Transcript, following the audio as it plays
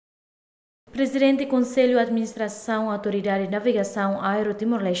Presidente do Conselho de Administração Autoridade de Navegação Aero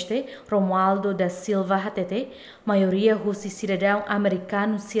Timor-Leste, Romualdo da Silva Hatete, maioria husi Sidadaun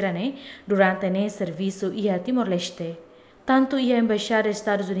Amerikanu sirane, durante o serviço ia Timor-Leste. Tanto ia Embaixada dos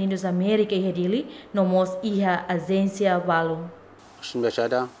Estados Unidos da América e Hedili, nomos ia agência Valum. A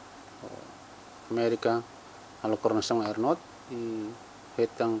Embaixada América Aviaun Air North e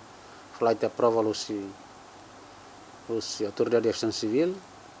hetang flight approval husi Autoridade de Aviação Civil.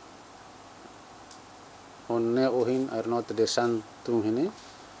 Ona Air North desan tung hini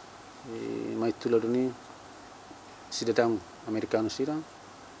mai tuladuni Sidadaun Amerikanu sira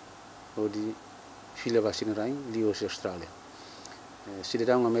di fila vacina rain di Austrália.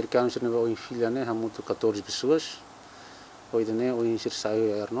 Sidadaun Amerikanu sira o fila ne hamutuk 14 pessoas. Hoje ne o insir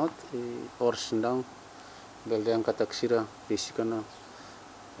saio Air North or sendang beldang katak sira besikana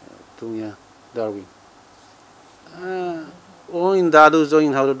tungya Darwin. O in dados o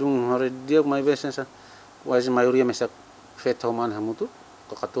in haudung hore dia mai besensa quase a maioria mas feita humana hamutuk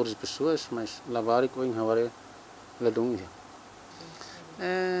com 14 pessoas, mas lavar com em hore ladung dia.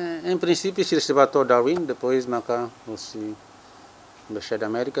 Em princípio se recebeu todo Darwin, depois maka husi Embaixada da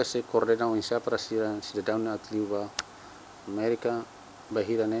América se coordenam em para Sidadaun atliwa América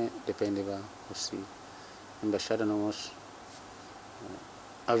bahira ne depende ba husi Embaixada nos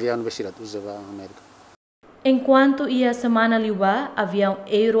Aviaun usava América. Enquanto ia semana liwa, Aviaun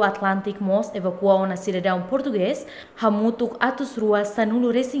Air North Evakua ona Sidadaun português, hamutuk atus ruas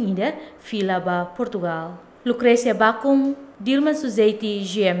sanulu resinida, fila ba Portugal. Lucrécia Bacum, Dilma Suzeiti,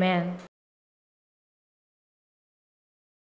 GMN.